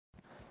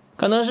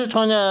可能是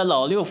穿着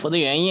老六服的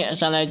原因，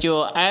上来就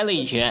挨了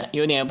一拳，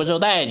有点不受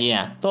待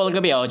见，做了个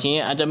表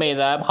情这妹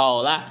子还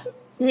跑了。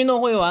运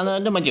动会玩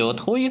了这么久，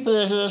头一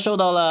次是受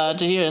到了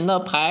这些人的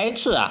排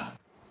斥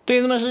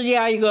对他们施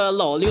加一个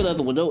老六的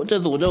诅咒，这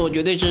诅咒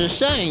绝对是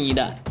善意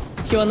的，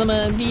希望他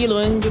们第一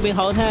轮就被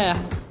淘汰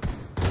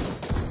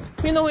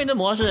运动会这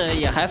模式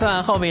也还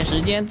算耗费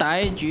时间，打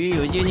一局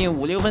有接近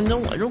5-6分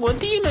钟，如果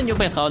第一轮就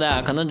被淘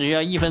汰，可能只需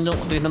要1分钟，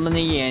对他们的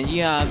眼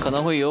睛可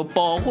能会有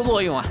保护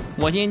作用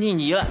我先晋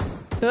级了，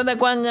最后再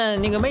观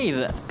战那个妹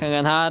子，看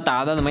看她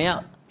打的怎么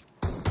样。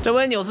这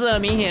温94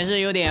明显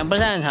是有点不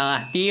擅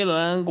长第一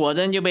轮果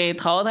真就被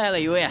淘汰了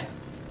一位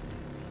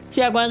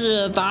下关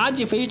是杂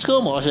技飞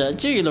车模式，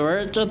这一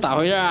轮这咋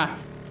回事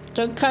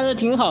这看着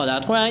挺好的，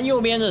突然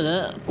右边这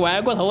人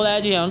拐过头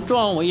来就想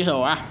撞我一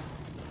手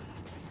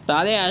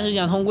咋的是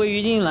想同归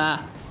于尽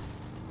了？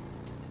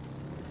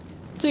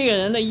这个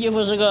人的衣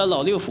服是个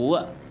老六服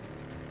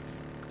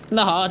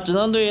那好，只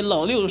能对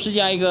老六施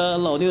加一个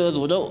老六的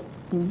诅咒，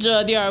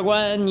这第2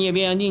关你也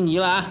别想晋级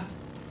了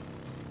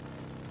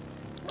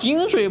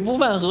井水不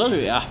犯河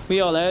水不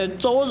要来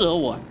招惹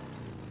我。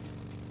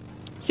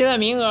现在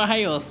名额还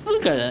有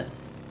4个人，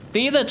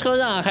贼的车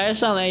上还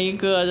上来一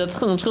个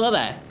蹭车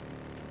仔，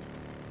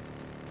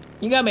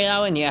应该没啥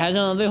问题，还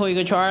剩最后一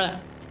个圈了。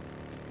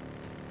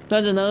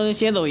那只能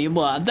先走一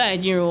步再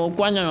进入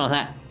观战状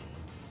态。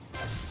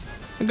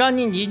刚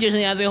晋级就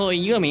剩下最后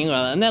1个名额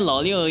了，那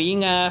老六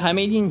应该还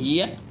没晋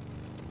级，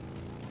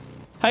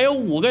还有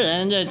5个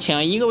人这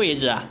抢1个位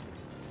置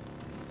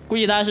估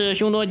计他是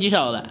凶多吉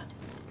少的。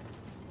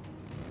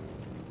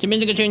这边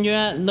这个圈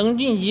圈能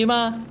晋级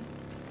吗？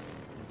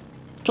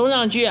冲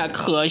上去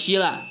可惜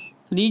了，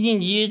离晋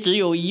级只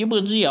有1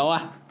步之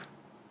遥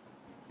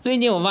最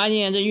近我发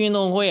现这运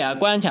动会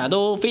关卡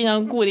都非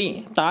常固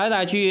定，打来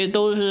打去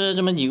都是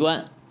这么几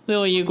关，最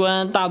后一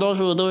关大多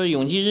数都是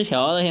勇气之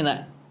桥了。现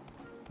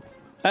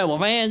在我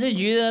发现这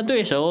局的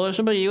对手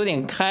是不是有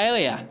点开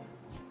了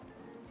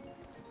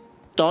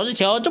找这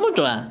桥这么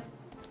准，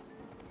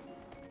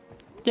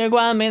这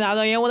关没拿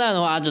到烟雾弹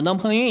的话只能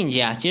碰运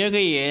气其实可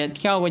以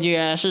跳过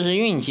去试试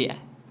运气。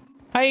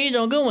还有一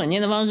种更稳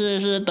健的方式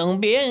是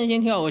等别人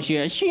先跳过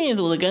去，迅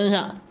速的跟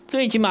上，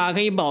最起码可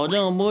以保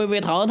证不会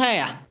被淘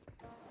汰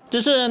只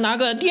是拿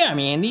个第2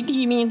名离第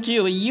1名只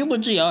有1步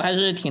之遥还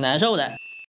是挺难受的。